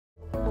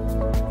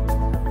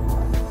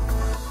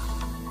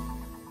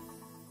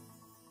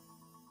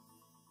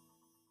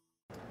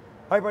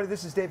Hi everybody,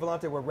 this is Dave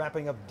Vellante. We're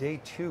wrapping up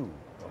day 2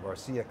 of our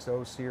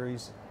CXO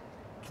series,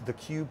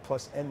 theCUBE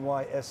plus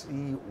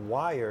NYSE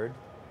Wired.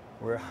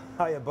 We're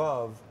high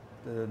above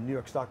the New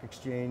York Stock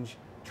Exchange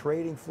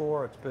trading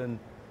floor. It's been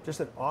just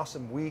an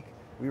awesome week.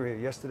 We were here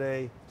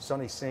yesterday.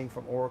 Sunny Singh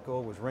from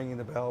Oracle was ringing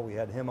the bell. We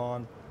had him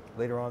on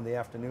later on in the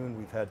afternoon.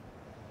 We've had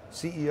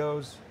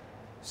CEOs,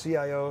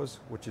 CIOs,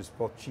 which is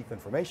both Chief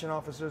Information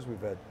Officers.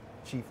 We've had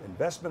Chief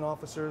Investment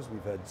Officers.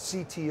 We've had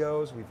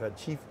CTOs. We've had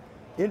Chief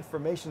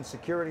Information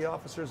Security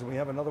Officers, and we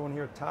have another one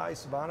here.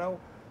 Sbano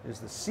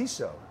is the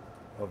CISO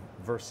of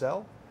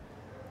Vercel.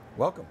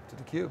 Welcome to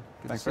theCUBE.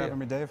 Thanks for having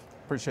me, Dave.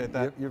 Appreciate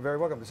that. You're very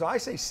welcome. So I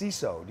say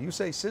CISO. Do you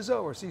say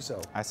CISO or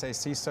CISO? I say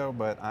CISO,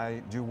 but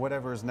I do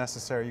whatever is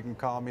necessary. You can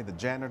call me the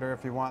janitor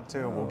if you want to,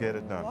 and we'll get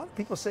it done. A lot of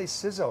people say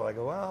CISO. I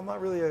go, well, I'm not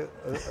really a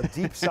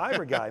deep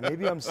cyber guy.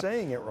 Maybe I'm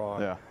saying it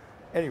wrong. Yeah.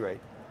 Anyway,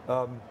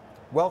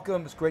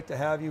 welcome. It's great to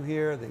have you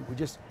here. We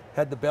just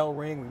had the bell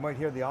ring. We might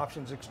hear the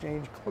options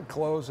exchange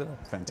close in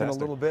a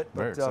little bit.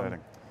 Very exciting.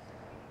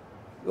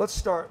 Let's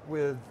start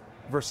with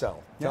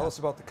Vercel. Tell us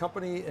about the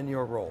company and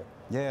your role.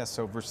 Yeah,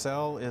 so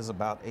Vercel is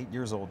about 8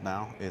 years old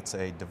now. It's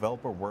a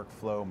developer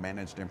workflow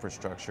managed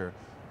infrastructure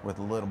with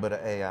a little bit of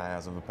AI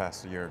as of the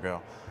past year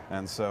ago.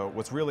 And so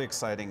what's really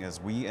exciting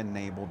is we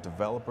enable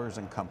developers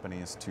and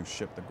companies to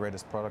ship the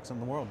greatest products in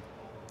the world.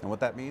 And what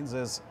that means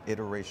is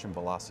iteration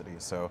velocity.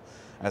 So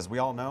as we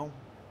all know,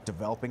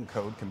 developing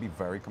code can be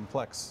very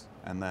complex.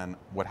 And then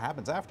what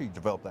happens after you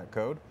develop that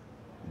code,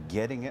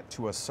 getting it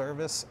to a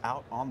service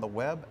out on the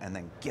web and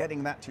then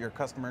getting that to your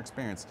customer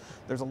experience.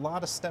 There's a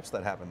lot of steps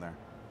that happen there.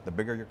 The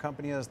bigger your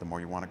company is, the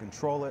more you want to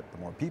control it, the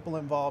more people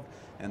involved,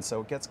 and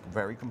so it gets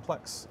very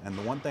complex. And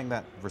the one thing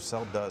that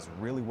Vercel does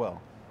really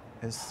well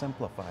is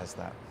simplifies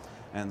that.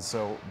 And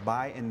so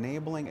by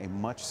enabling a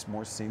much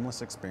more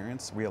seamless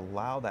experience, we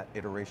allow that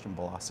iteration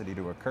velocity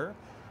to occur.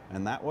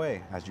 And that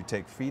way, as you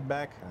take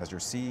feedback, as your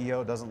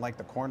CEO doesn't like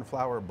the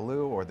cornflower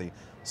blue or the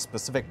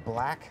specific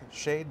black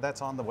shade that's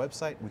on the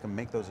website, we can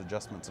make those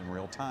adjustments in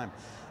real time.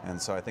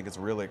 And so I think it's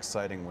really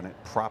exciting when it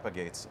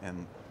propagates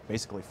in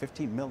basically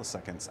 15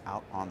 milliseconds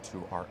out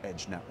onto our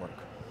edge network.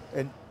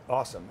 And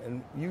awesome.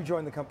 And you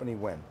joined the company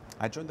when?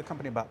 I joined the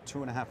company about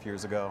 2.5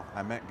 years ago.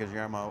 I met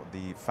Guillermo,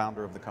 the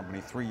founder of the company,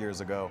 3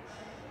 years ago.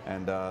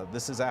 And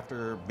this is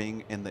after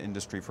being in the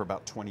industry for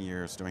about 20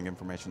 years doing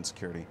information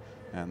security.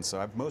 And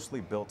so I've mostly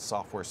built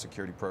software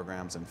security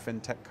programs in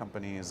fintech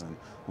companies and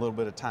a little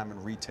bit of time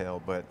in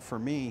retail. But for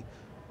me,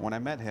 when I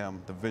met him,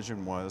 the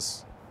vision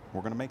was, we're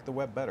going to make the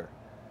web better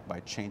by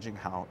changing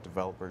how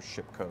developers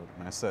ship code.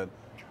 And I said,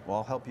 well,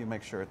 I'll help you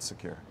make sure it's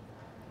secure.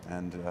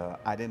 And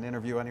I didn't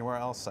interview anywhere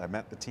else. I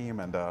met the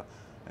team, and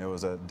it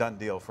was a done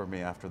deal for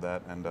me after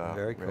that, and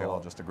Very cool. we all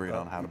just agreed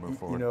on how to move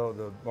forward. You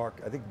know,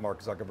 I think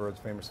Mark Zuckerberg's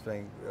famous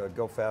thing,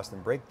 go fast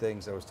and break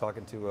things. I was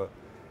talking to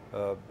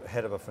a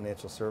head of a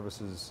financial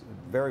services,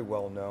 very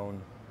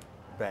well-known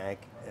bank,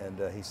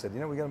 and he said, you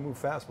know, we got to move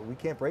fast, but we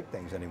can't break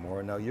things anymore.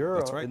 And now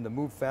you're in the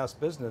move fast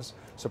business,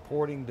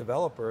 supporting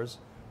developers,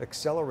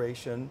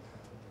 acceleration,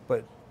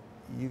 but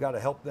you got to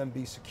help them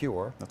be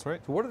secure. That's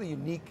right. So what are the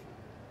unique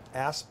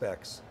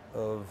aspects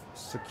of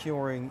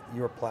securing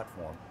your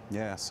platform?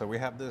 Yeah, so we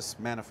have this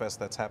manifest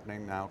that's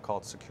happening now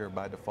called Secure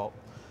by Default.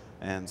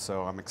 And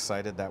so I'm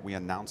excited that we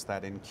announced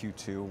that in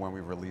Q2 when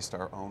we released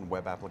our own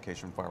web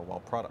application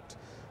firewall product.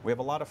 We have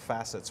a lot of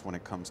facets when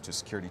it comes to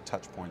security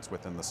touch points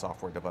within the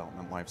software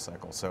development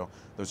lifecycle. So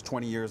those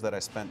 20 years that I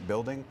spent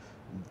building,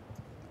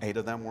 8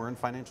 of them were in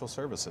financial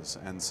services,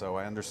 and so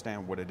I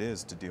understand what it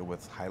is to deal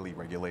with highly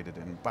regulated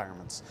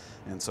environments.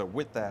 And so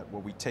with that,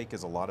 what we take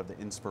is a lot of the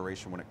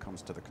inspiration when it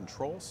comes to the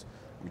controls.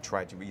 We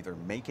try to either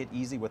make it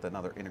easy with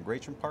another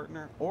integration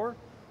partner, or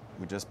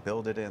we just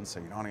build it in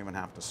so you don't even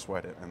have to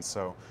sweat it. And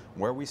so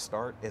where we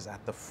start is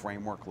at the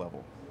framework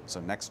level. So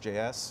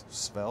Next.js,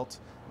 Svelte,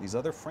 these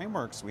other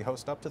frameworks, we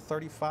host up to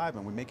 35,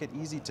 and we make it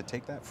easy to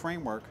take that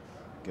framework,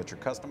 get your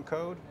custom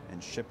code,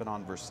 and ship it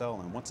on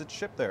Vercel. And once it's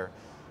shipped there,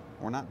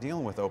 we're not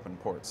dealing with open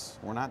ports.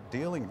 We're not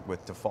dealing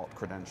with default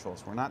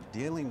credentials. We're not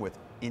dealing with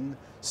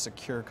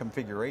insecure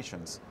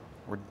configurations.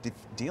 We're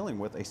dealing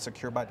with a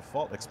secure by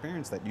default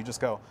experience that you just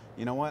go,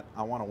 you know what,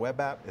 I want a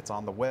web app, it's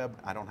on the web,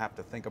 I don't have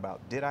to think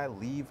about, did I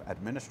leave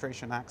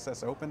administration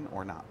access open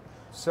or not?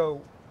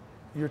 So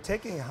you're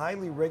taking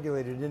highly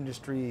regulated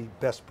industry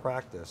best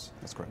practice,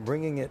 that's correct,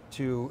 bringing it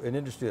to an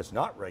industry that's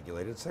not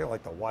regulated, say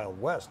like the Wild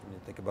West when you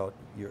think about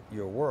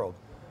your world.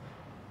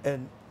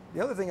 And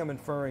the other thing I'm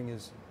inferring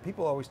is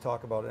people always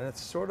talk about, and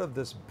it's sort of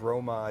this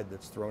bromide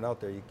that's thrown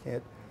out there, you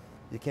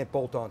can't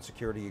bolt on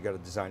security, you got to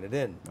design it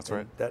in. That's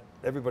right. That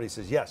everybody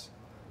says yes.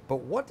 But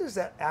what does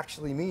that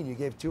actually mean? You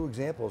gave 2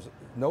 examples,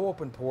 no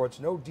open ports,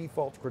 no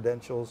default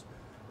credentials.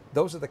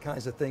 Those are the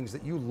kinds of things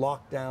that you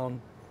lock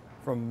down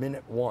from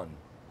minute 1,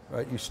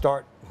 right? You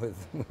start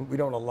with, we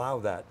don't allow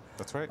that.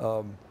 That's right.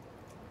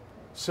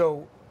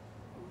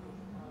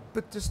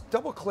 But just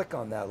double click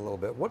on that a little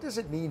bit. What does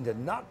it mean to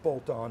not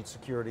bolt on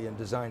security and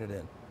design it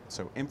in?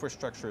 So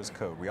infrastructure is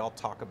code. We all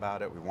talk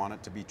about it. We want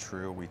it to be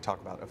true. We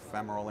talk about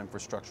ephemeral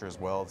infrastructure as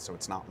well, so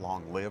it's not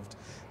long-lived.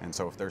 And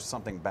so if there's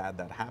something bad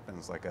that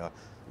happens, like a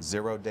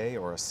 0-day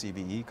or a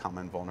CVE,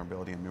 common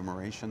vulnerability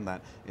enumeration,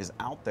 that is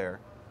out there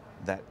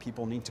that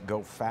people need to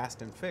go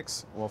fast and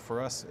fix, well,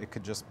 for us, it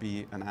could just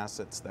be an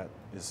asset that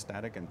is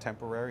static and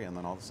temporary, and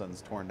then all of a sudden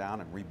it's torn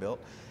down and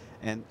rebuilt.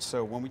 And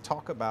so when we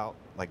talk about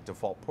like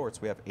default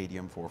ports, we have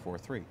ADM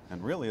 443,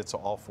 and really it's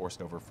all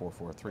forced over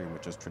 443,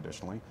 which is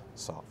traditionally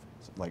soft,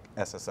 like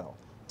SSL,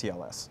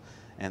 TLS.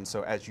 And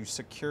so as you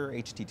secure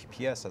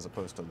HTTPS as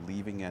opposed to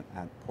leaving it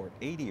at port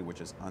 80,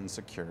 which is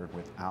unsecured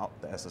without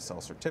the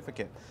SSL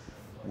certificate,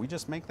 we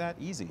just make that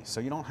easy. So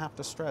you don't have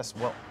to stress,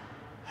 well,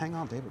 hang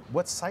on, David,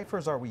 what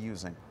ciphers are we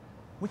using?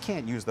 We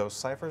can't use those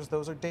ciphers,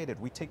 those are dated.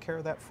 We take care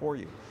of that for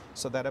you.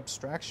 So that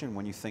abstraction,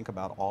 when you think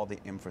about all the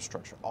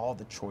infrastructure, all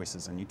the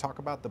choices, and you talk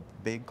about the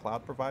big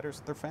cloud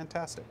providers, they're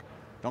fantastic.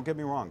 Don't get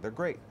me wrong, they're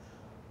great.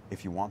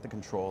 If you want the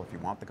control, if you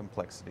want the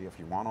complexity, if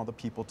you want all the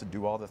people to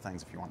do all the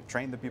things, if you want to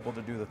train the people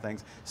to do the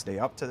things, stay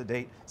up to the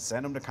date,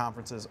 send them to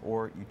conferences,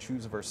 or you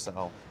choose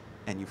Vercel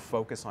and you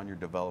focus on your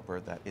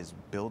developer that is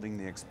building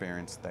the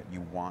experience that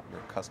you want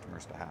your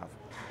customers to have.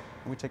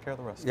 And we take care of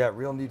the rest. Yeah,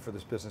 real need for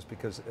this business,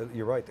 because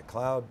you're right, the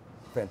cloud,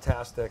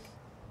 fantastic.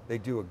 They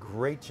do a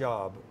great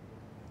job,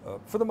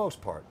 for the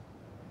most part.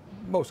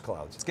 Most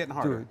clouds. It's getting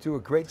harder. Do a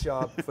great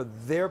job for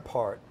their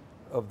part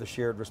of the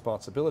shared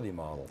responsibility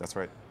model. That's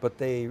right. But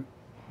they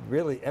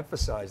really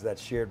emphasize that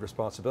shared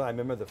responsibility. I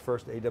remember the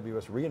first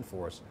AWS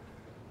Reinforce,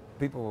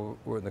 people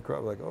were in the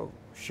crowd like, oh,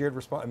 shared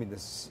response. I mean, the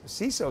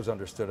CISOs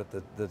understood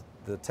it,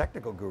 the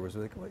technical gurus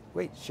were like,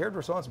 wait, shared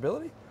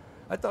responsibility?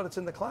 I thought it's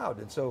in the cloud.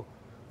 And so,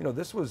 you know,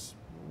 this was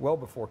well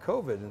before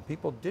COVID, and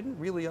people didn't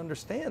really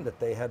understand that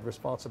they had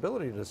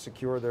responsibility to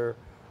secure their,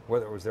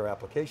 whether it was their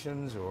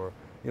applications or,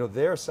 you know,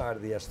 their side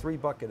of the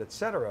S3 bucket, et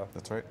cetera.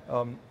 That's right.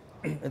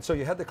 And so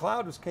you had the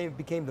cloud,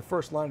 became the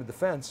first line of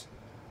defense,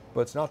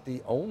 but it's not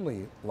the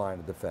only line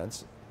of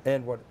defense.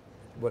 And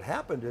what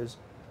happened is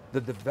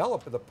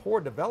the poor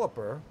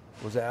developer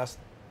was asked,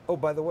 oh,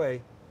 by the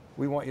way,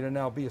 we want you to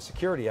now be a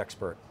security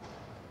expert.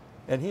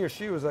 And he or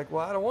she was like,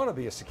 well, I don't want to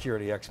be a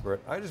security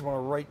expert. I just want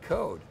to write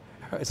code.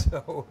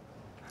 So,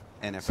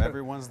 and if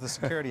everyone's the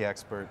security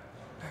expert,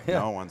 yeah,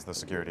 no one's the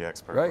security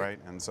expert, right?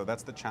 And so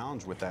that's the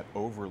challenge with that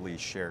overly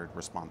shared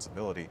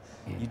responsibility.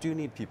 You do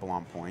need people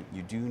on point.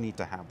 You do need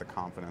to have the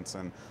confidence.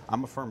 And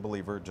I'm a firm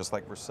believer, just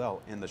like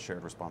Vercel, in the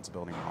shared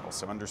responsibility model.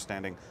 So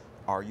understanding,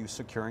 are you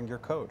securing your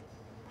code?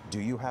 Do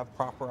you have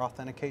proper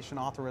authentication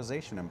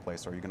authorization in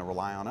place? Or are you going to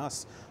rely on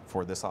us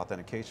for this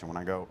authentication? When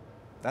I go,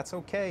 that's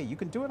okay, you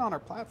can do it on our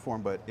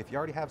platform, but if you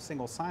already have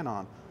single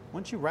sign-on,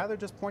 wouldn't you rather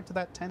just point to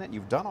that tenant?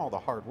 You've done all the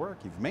hard work,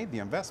 you've made the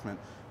investment,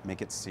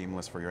 make it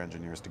seamless for your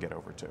engineers to get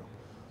over to.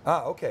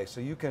 Ah, okay,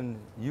 so you can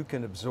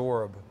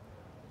absorb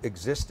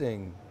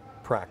existing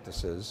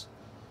practices.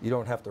 You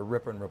don't have to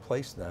rip and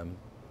replace them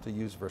to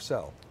use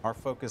Vercel. Our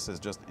focus is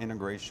just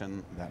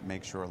integration that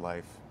makes your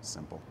life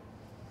simple.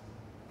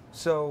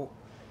 So,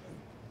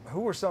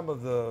 who are some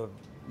of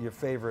your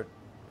favorite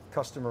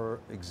customer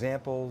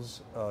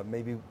examples?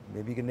 Maybe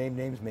you can name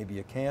names, maybe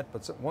you can't,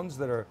 but some ones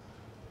that are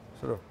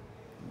sort of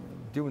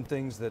doing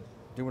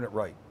it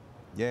right.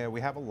 Yeah,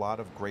 we have a lot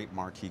of great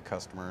marquee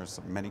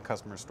customers, many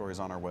customer stories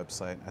on our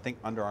website. I think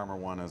Under Armour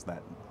one is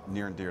that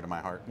near and dear to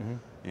my heart.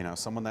 You know,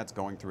 someone that's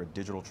going through a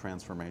digital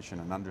transformation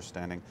and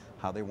understanding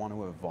how they want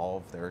to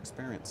evolve their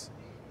experience.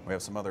 We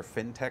have some other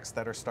fintechs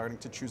that are starting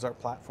to choose our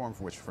platform,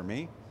 which for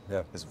me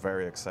is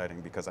very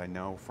exciting, because I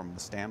know from the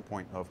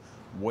standpoint of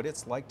what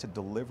it's like to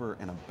deliver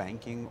in a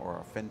banking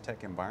or a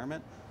fintech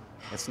environment,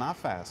 it's not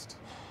fast.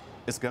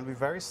 It's going to be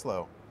very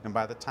slow. And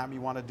by the time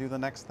you want to do the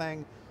next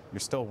thing, you're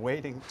still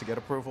waiting to get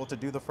approval to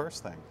do the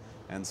first thing.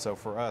 And so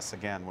for us,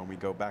 again, when we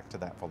go back to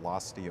that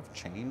velocity of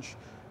change,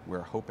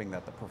 we're hoping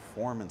that the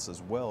performance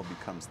as well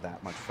becomes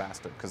that much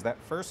faster. Because that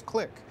first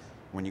click,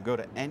 when you go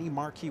to any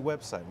marquee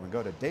website, when we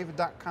go to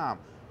david.com,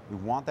 we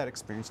want that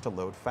experience to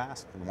load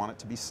fast. We want it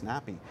to be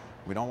snappy.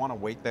 We don't want to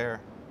wait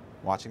there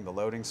watching the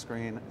loading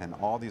screen and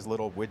all these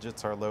little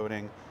widgets are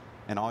loading,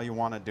 and all you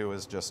want to do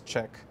is just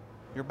check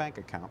your bank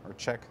account or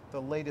check the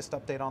latest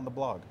update on the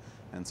blog.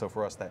 And so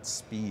for us, that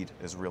speed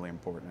is really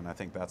important, and I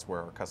think that's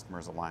where our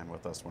customers align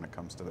with us when it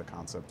comes to the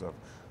concept of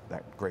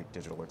that great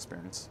digital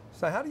experience.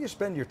 So how do you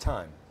spend your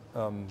time?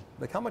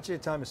 Like, how much of your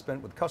time is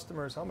spent with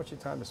customers? How much of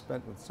your time is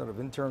spent with sort of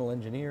internal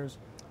engineers?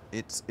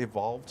 It's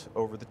evolved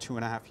over the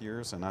 2.5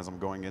 years, and as I'm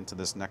going into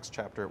this next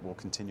chapter, it will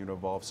continue to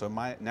evolve. So in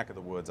my neck of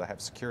the woods, I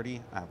have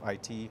security, I have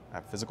IT, I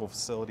have physical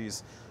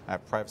facilities, I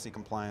have privacy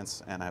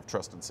compliance, and I have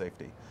trust and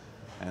safety.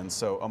 And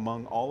so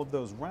among all of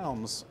those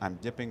realms, I'm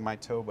dipping my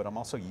toe, but I'm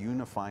also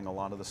unifying a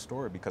lot of the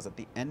story, because at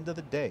the end of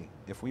the day,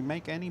 if we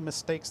make any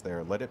mistakes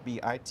there, let it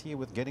be IT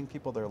with getting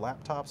people their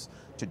laptops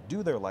to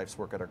do their life's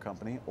work at our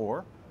company,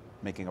 or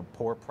making a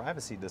poor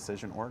privacy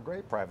decision or a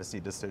great privacy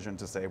decision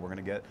to say we're going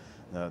to get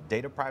the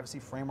data privacy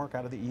framework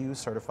out of the EU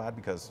certified,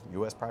 because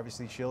US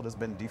Privacy Shield has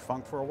been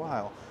defunct for a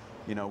while.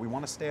 You know, we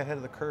want to stay ahead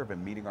of the curve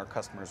and meeting our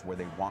customers where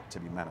they want to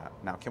be met at.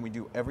 Now, can we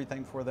do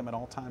everything for them at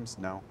all times?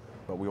 No,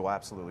 but we will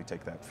absolutely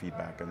take that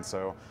feedback. And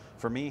so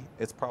for me,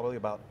 it's probably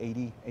about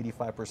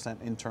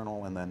 85%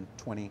 internal and then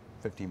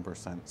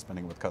 15%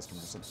 spending with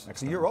customers.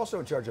 So you're also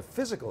in charge of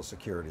physical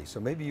security, so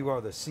maybe you are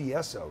the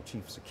CSO,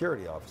 Chief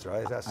Security Officer.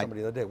 I asked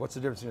somebody the other day, what's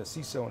the difference between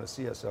a CISO and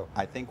a CSO?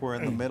 I think we're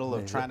in the middle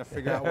of trying to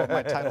figure out what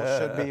my title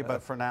should be,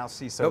 but for now,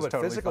 CISO is no, but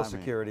totally physical fine.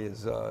 security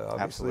is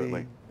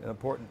obviously an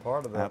important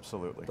part of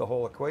the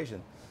whole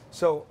equation.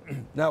 So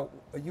now,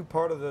 are you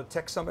part of the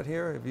Tech Summit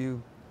here? Have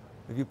you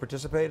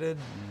participated?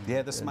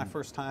 Yeah, this is my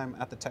first time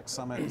at the Tech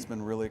Summit. It's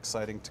been really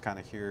exciting to kind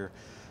of hear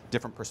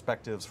different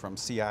perspectives from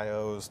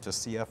CIOs to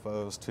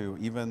CFOs to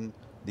even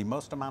the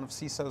most amount of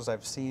CISOs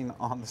I've seen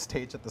on the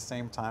stage at the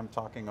same time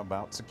talking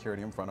about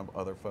security in front of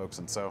other folks.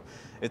 And so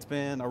it's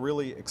been a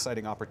really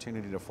exciting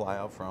opportunity to fly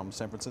out from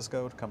San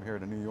Francisco to come here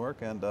to New York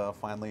and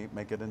finally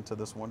make it into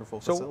this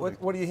wonderful facility.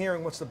 So what are you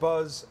hearing? What's the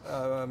buzz?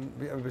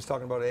 Everybody's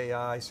talking about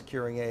AI,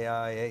 securing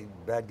AI,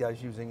 bad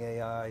guys using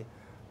AI,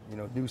 you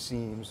know, new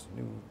seams,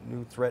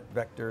 new threat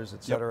vectors,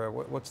 et cetera.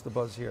 Yep. What's the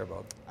buzz here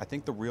about? I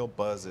think the real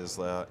buzz is,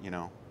 you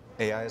know,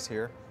 AI is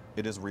here.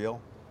 It is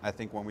real. I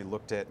think when we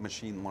looked at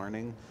machine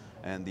learning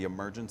and the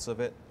emergence of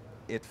it,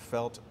 it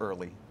felt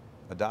early.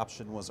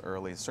 Adoption was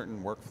early.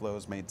 Certain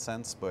workflows made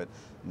sense, but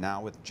now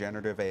with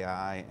generative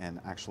AI and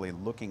actually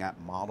looking at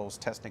models,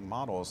 testing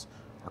models,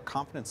 our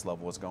confidence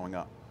level is going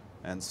up.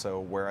 And so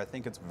where I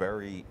think it's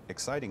very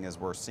exciting is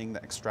we're seeing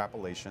the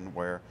extrapolation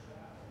where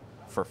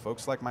for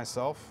folks like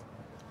myself,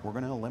 we're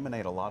going to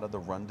eliminate a lot of the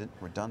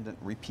redundant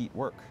repeat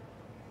work.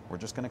 We're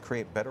just going to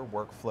create better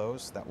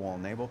workflows that will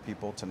enable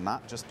people to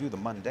not just do the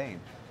mundane,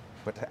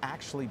 but to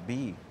actually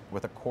be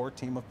with a core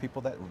team of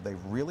people that they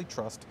really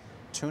trust,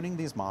 tuning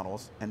these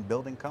models and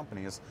building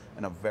companies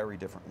in a very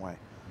different way.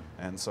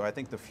 And so I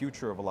think the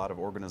future of a lot of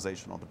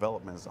organizational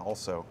development is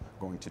also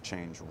going to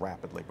change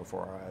rapidly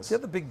before our eyes. The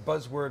other big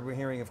buzzword we're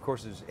hearing, of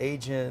course, is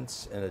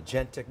agents and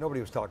agentic. Nobody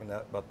was talking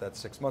about that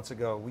 6 months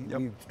ago.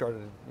 We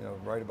started to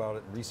write about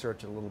it and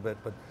research it a little bit,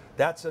 but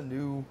that's a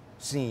new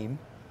seam,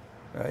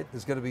 right?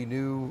 There's going to be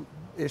new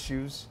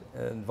issues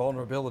and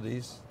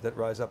vulnerabilities that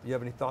rise up. You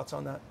have any thoughts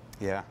on that?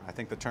 Yeah, I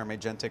think the term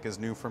agentic is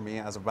new for me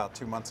as of about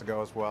 2 months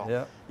ago as well.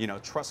 Yeah. You know,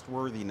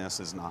 trustworthiness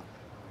is not.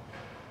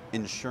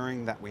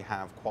 Ensuring that we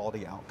have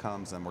quality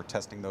outcomes and we're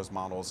testing those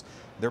models,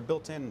 they're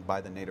built in by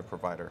the native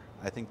provider.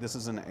 I think this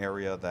is an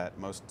area that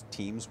most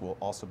teams will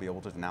also be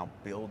able to now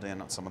build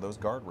in some of those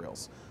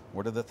guardrails.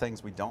 What are the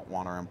things we don't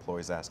want our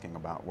employees asking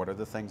about? What are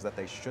the things that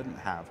they shouldn't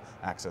have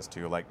access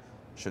to? Like,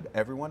 should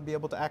everyone be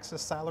able to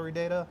access salary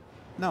data?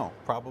 No,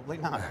 probably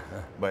not.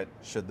 But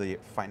should the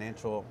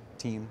financial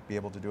team be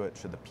able to do it?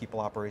 Should the people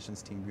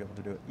operations team be able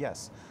to do it?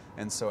 Yes.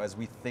 And so as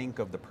we think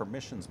of the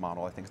permissions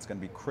model, I think it's going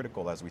to be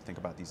critical as we think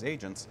about these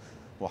agents.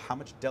 Well, how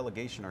much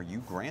delegation are you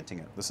granting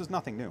it? This is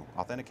nothing new.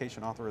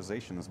 Authentication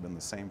authorization has been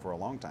the same for a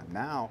long time.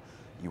 Now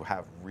you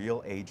have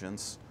real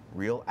agents,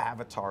 real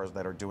avatars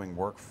that are doing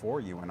work for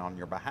you and on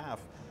your behalf.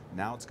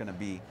 Now it's going to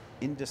be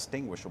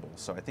indistinguishable.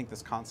 So I think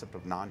this concept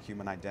of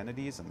non-human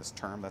identities and this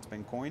term that's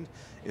been coined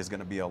is going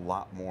to be a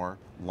lot more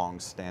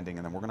long-standing,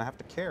 and then we're going to have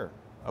to care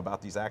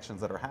about these actions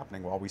that are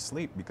happening while we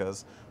sleep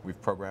because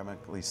we've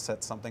programmatically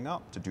set something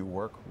up to do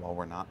work while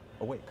we're not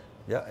awake.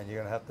 Yeah, and you're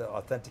going to have to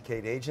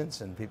authenticate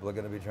agents, and people are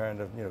going to be trying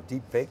to,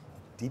 deep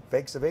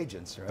fakes of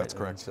agents, right? That's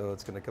correct. And so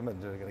it's going to come in.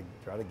 They're going to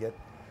try to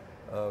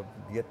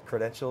get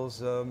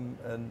credentials,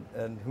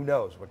 and who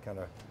knows what kind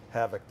of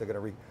havoc they're going to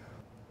wreak.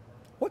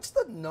 What's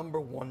the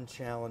 #1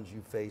 challenge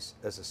you face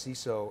as a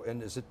CISO,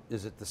 and is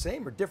it the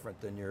same or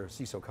different than your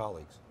CISO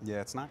colleagues?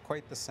 Yeah, it's not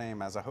quite the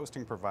same. As a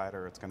hosting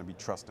provider, it's going to be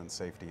trust and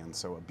safety, and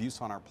so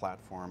abuse on our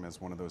platform is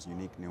one of those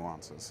unique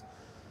nuances.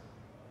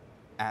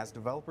 As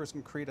developers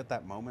can create at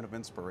that moment of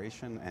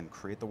inspiration and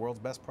create the world's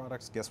best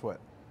products, guess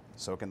what?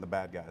 So can the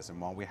bad guys. And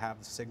while we have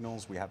the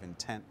signals, we have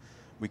intent,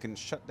 we can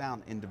shut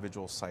down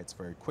individual sites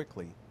very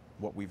quickly.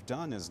 What we've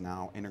done is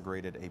now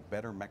integrated a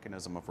better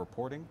mechanism of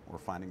reporting. We're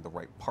finding the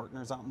right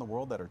partners out in the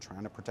world that are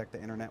trying to protect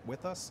the internet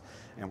with us,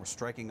 and we're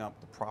striking up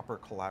the proper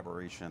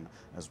collaboration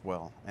as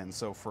well. And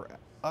so for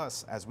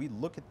us, as we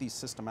look at these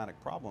systematic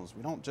problems,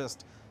 we don't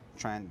just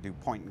try and do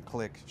point and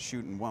click,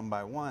 shooting one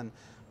by one.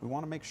 We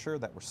want to make sure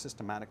that we're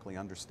systematically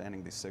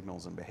understanding these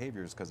signals and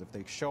behaviors, because if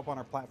they show up on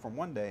our platform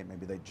one day,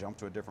 maybe they jump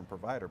to a different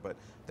provider, but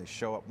they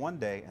show up one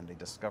day and they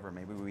discover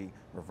maybe we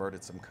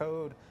reverted some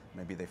code,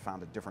 maybe they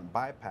found a different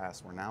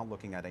bypass. We're now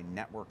looking at a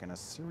network and a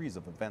series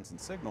of events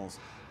and signals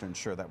to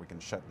ensure that we can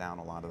shut down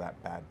a lot of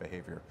that bad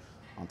behavior.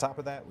 On top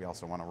of that, we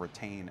also want to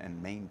retain and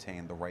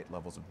maintain the right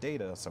levels of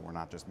data, so we're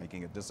not just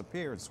making it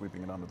disappear and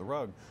sweeping it under the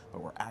rug,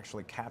 but we're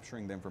actually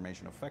capturing the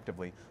information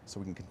effectively so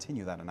we can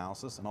continue that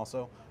analysis and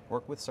also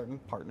work with certain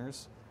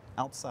partners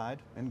outside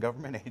in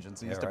government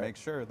agencies to make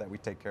sure that we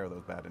take care of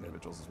those bad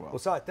individuals as well. Well,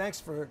 Sai, thanks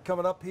for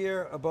coming up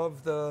here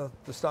above the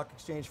stock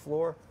exchange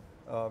floor.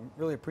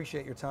 Really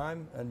appreciate your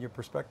time and your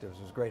perspectives.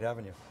 It was great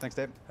having you. Thanks,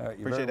 Dave. All right,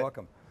 you're very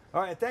welcome. All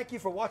right, and thank you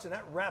for watching.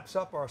 That wraps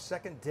up our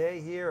second day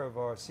here of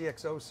our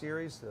CXO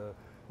series, the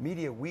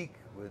Media Week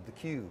with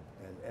theCUBE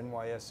and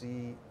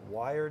NYSE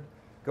Wired.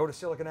 Go to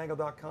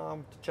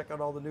SiliconANGLE.com to check out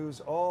all the news.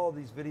 All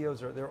these videos,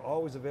 they're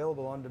always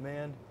available on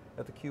demand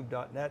at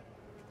thecube.net.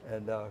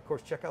 And of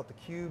course, check out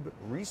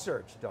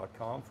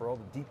thecuberesearch.com for all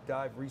the deep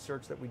dive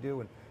research that we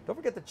do. And don't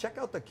forget to check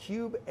out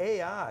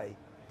thecubeai.com.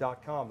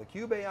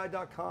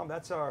 Thecubeai.com,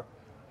 that's our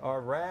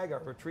RAG,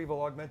 our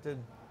retrieval augmented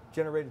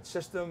generated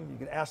system. You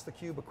can ask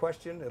theCUBE a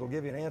question, it'll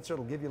give you an answer,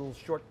 it'll give you little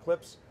short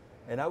clips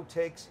and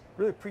outtakes.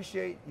 Really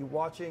appreciate you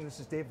watching. This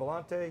is Dave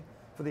Vellante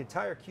for the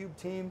entire CUBE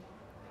team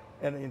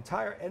and the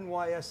entire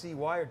NYSE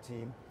Wired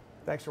team.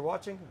 Thanks for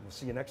watching, we'll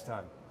see you next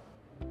time.